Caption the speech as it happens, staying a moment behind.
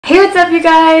Hey, what's up you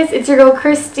guys? It's your girl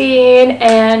Christine,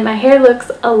 and my hair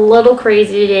looks a little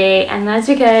crazy today, and that's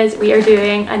because we are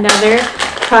doing another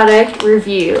product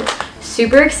review.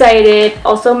 Super excited.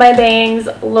 Also, my bangs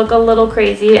look a little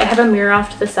crazy. I have a mirror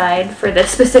off to the side for this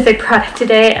specific product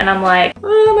today, and I'm like,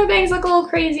 oh, my bangs look a little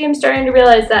crazy. I'm starting to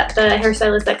realize that the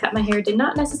hairstylist that cut my hair did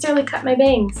not necessarily cut my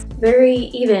bangs very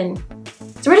even.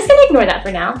 So we're just gonna ignore that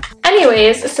for now.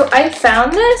 Anyways, so I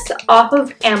found this off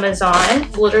of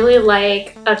Amazon, literally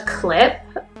like a clip.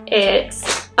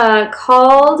 It's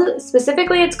called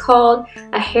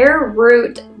a hair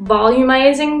root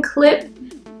volumizing clip.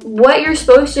 What you're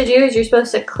supposed to do is you're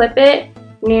supposed to clip it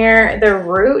near the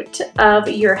root of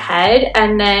your head,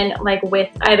 and then like with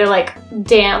either like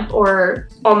damp or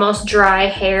almost dry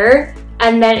hair,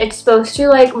 and then it's supposed to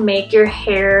like make your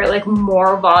hair like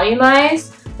more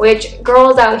volumized. Which,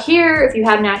 girls out here, if you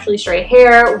have naturally straight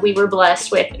hair, we were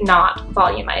blessed with not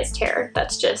volumized hair.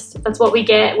 That's what we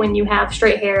get when you have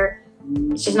straight hair.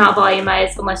 It's just not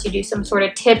volumized unless you do some sort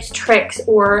of tips, tricks,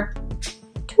 or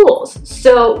tools.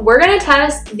 So we're gonna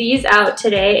test these out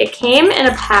today. It came in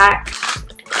a pack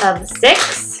of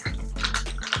 6.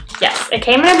 Yes, it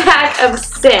came in a pack of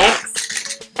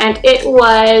 6, and it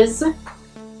was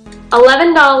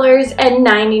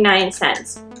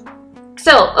 $11.99.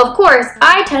 So, of course,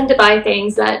 I tend to buy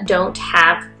things that don't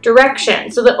have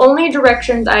directions. So the only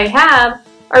directions I have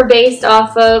are based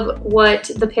off of what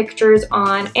the pictures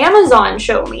on Amazon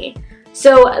show me.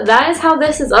 So that is how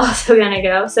this is also gonna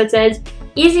go. So it says,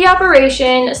 easy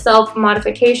operation,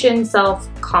 self-modification,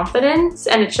 self-confidence.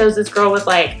 And it shows this girl with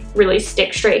like really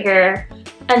stick straight hair.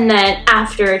 And then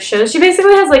after it shows, she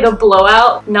basically has like a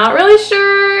blowout. Not really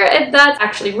sure if that's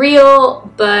actually real,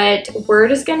 but we're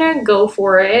just gonna go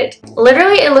for it.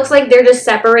 Literally, it looks like they're just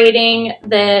separating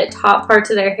the top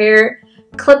parts of their hair,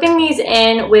 clipping these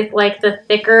in with like the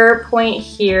thicker point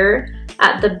here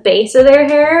at the base of their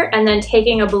hair, and then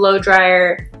taking a blow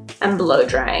dryer and blow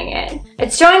drying it.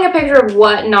 It's showing a picture of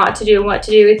what not to do and what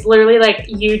to do. It's literally like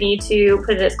you need to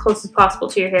put it as close as possible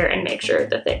to your hair and make sure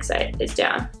the thick side is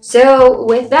down. So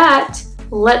with that,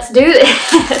 let's do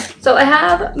this. So I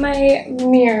have my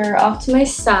mirror off to my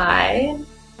side.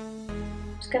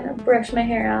 Just gonna brush my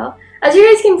hair out. As you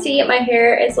guys can see, my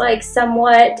hair is like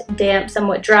somewhat damp,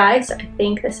 somewhat dry, so I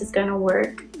think this is gonna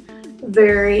work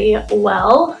very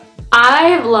well.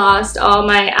 I've lost all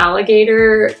my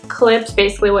alligator clips,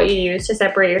 basically what you use to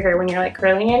separate your hair when you're like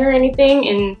curling it or anything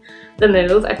in the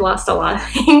move. I've lost a lot of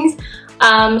things.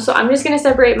 So I'm just gonna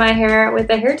separate my hair with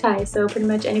a hair tie. So pretty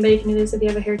much anybody can do this if you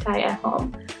have a hair tie at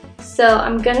home. So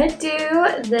I'm gonna do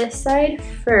this side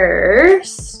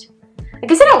first. I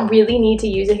guess I don't really need to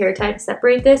use a hair tie to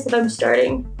separate this if I'm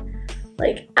starting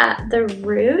like at the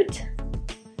root.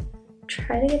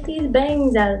 Try to get these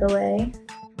bangs out of the way.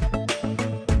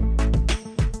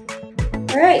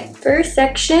 Alright, first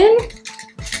section,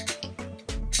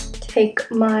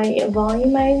 take my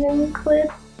volumizing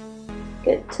clip,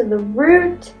 get to the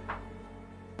root,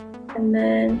 and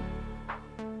then,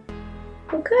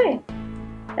 okay.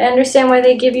 I understand why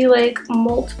they give you like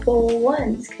multiple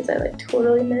ones, because I like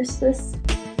totally missed this.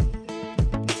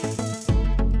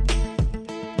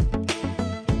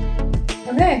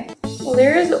 Okay, well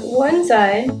there's one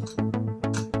side,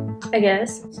 I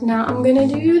guess. So now I'm gonna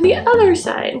do the other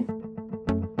side.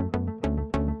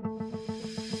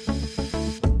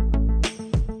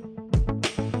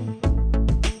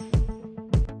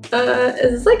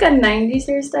 Is this like a 90s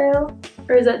hairstyle,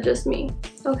 or is that just me?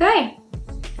 Okay,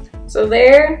 so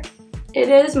there it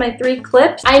is, my 3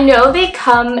 clips. I know they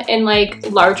come in like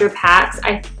larger packs.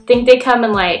 I think they come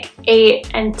in like 8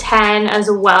 and 10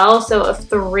 as well, so if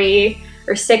 3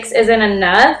 or 6 isn't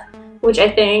enough, which I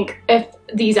think if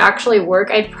these actually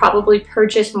work, I'd probably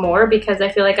purchase more because I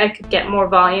feel like I could get more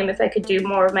volume if I could do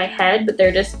more of my head, but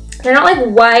they're not like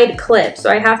wide clips, so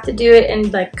I have to do it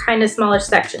in like kind of smaller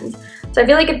sections. So I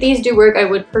feel like if these do work, I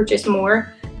would purchase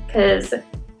more, because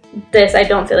this I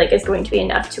don't feel like is going to be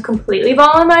enough to completely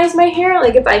volumize my hair.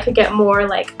 Like if I could get more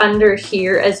like under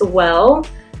here as well,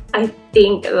 I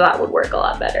think that would work a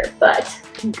lot better. But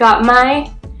got my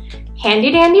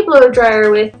handy dandy blow dryer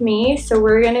with me, so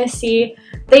we're gonna see.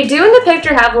 They do in the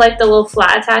picture have like the little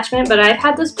flat attachment, but I've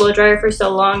had this blow dryer for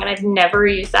so long and I've never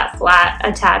used that flat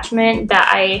attachment that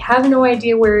I have no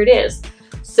idea where it is.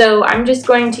 So I'm just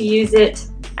going to use it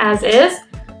as is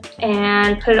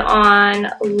and put it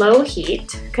on low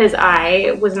heat because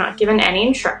I was not given any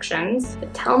instructions.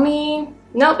 Tell me,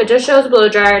 nope, it just shows blow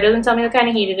dryer. It doesn't tell me what kind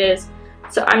of heat it is.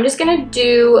 So I'm just gonna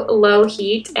do low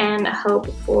heat and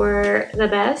hope for the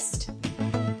best.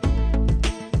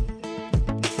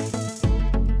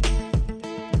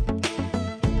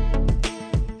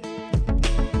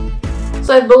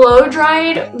 So I blow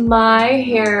dried my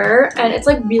hair, and it's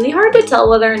like really hard to tell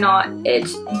whether or not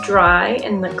it's dry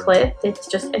in the clip. It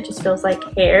just feels like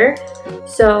hair.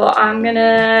 So I'm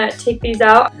gonna take these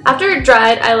out. After it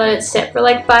dried, I let it sit for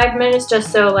like 5 minutes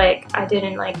just so like I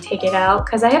didn't like take it out,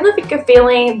 because I have like a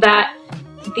feeling that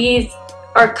these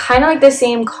are kind of like the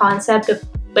same concept of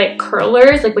like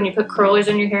curlers, like when you put curlers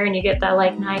in your hair and you get that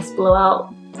like nice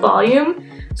blowout volume.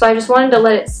 So I just wanted to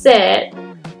let it sit.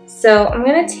 So I'm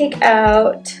gonna take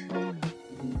out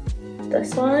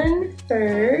this one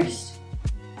first.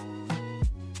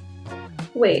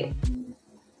 Wait,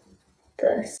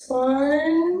 this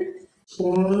one.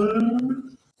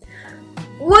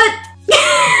 What?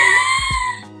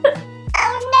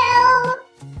 Oh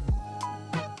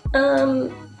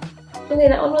no! Okay,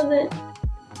 that one wasn't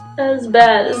as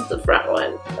bad as the front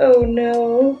one. Oh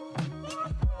no.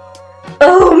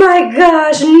 Oh my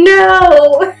gosh,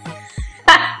 no!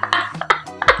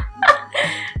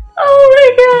 Oh my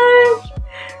gosh,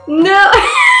 no!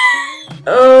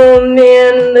 Oh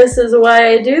man, this is why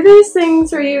I do these things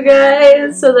for you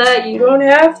guys, so that you don't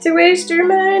have to waste your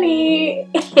money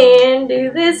and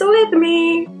do this with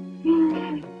me.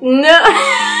 No!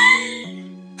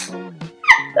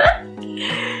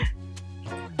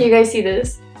 You guys see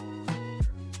this?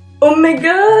 Oh my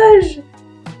gosh!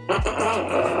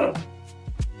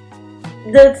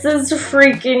 That's just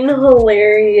freaking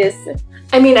hilarious.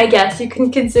 I mean, I guess you can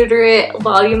consider it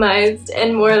volumized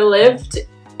and more lift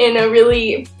in a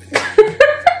really...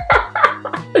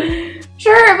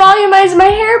 Sure, it volumized my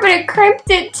hair, but it crimped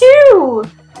it too!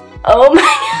 Oh my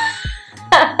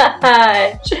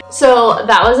gosh. So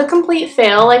that was a complete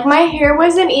fail. Like, my hair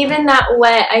wasn't even that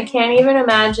wet. I can't even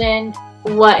imagine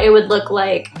what it would look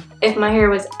like if my hair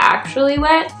was actually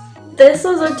wet. This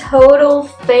was a total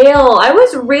fail. I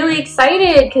was really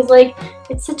excited because like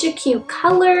it's such a cute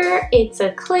color, it's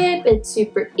a clip, it's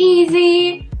super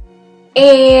easy,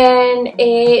 and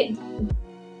it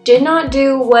did not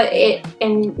do what it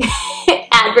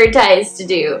advertised to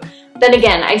do. Then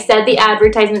again, I said the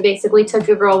advertisement basically took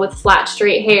a girl with flat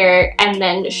straight hair and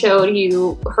then showed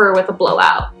you her with a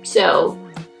blowout. So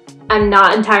I'm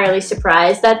not entirely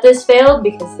surprised that this failed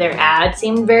because their ad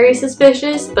seemed very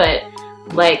suspicious, but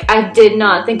like I did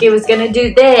not think it was gonna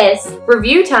do this.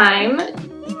 Review time.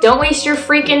 Don't waste your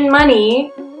freaking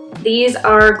money. These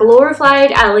are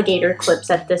glorified alligator clips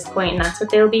at this point, and that's what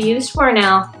they'll be used for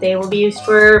now. They will be used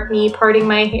for me parting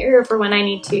my hair for when I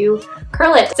need to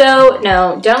curl it. So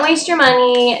no, don't waste your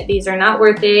money. These are not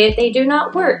worth it. They do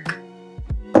not work.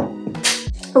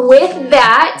 With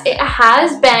that, it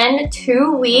has been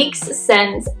 2 weeks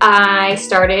since I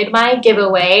started my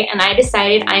giveaway, and I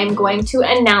decided I am going to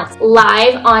announce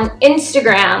live on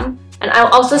Instagram, and I'll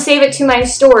also save it to my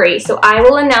story. So I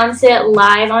will announce it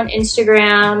live on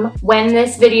Instagram when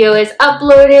this video is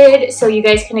uploaded, so you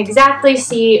guys can exactly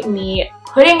see me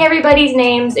putting everybody's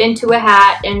names into a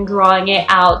hat and drawing it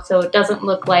out so it doesn't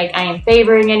look like I am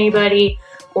favoring anybody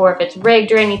or if it's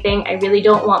rigged or anything. I really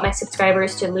don't want my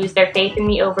subscribers to lose their faith in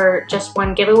me over just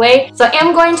one giveaway. So I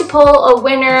am going to pull a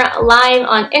winner live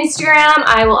on Instagram.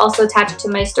 I will also attach it to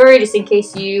my story just in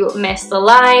case you missed the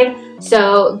live.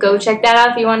 So go check that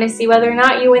out if you want to see whether or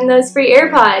not you win those free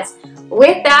AirPods.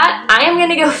 With that, I am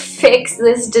gonna go fix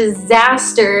this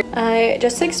disaster. I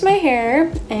just fixed my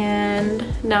hair and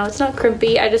now it's not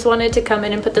crimpy. I just wanted to come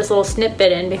in and put this little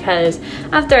snippet in because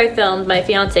after I filmed, my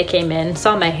fiance came in,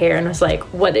 saw my hair and was like,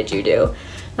 "What did you do?"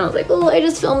 And I was like, "Oh, I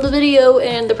just filmed the video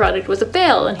and the product was a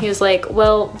fail." And he was like,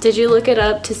 "Well, did you look it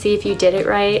up to see if you did it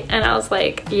right?" And I was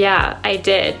like, "Yeah, I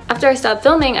did." After I stopped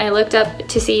filming, I looked up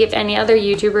to see if any other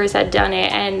YouTubers had done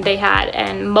it, and they had,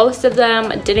 and most of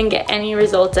them didn't get any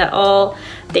results at all.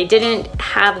 They didn't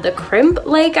have the crimp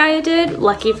like I did,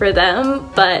 lucky for them,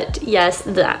 but yes,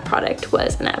 that product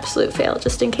was an absolute fail,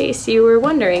 just in case you were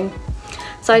wondering.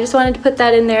 So I just wanted to put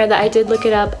that in there that I did look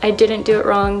it up, I didn't do it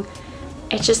wrong.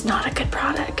 It's just not a good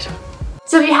product.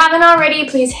 So if you haven't already,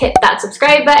 please hit that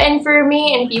subscribe button for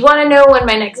me. And if you want to know when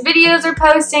my next videos are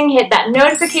posting, hit that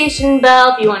notification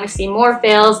bell if you want to see more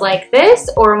fails like this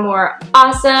or more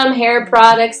awesome hair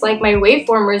products like my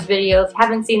waveformers video. If you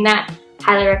haven't seen that,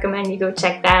 highly recommend you go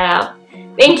check that out.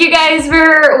 Thank you guys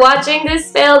for watching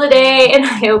this fail today, and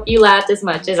I hope you laughed as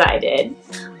much as I did.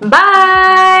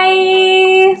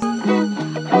 Bye!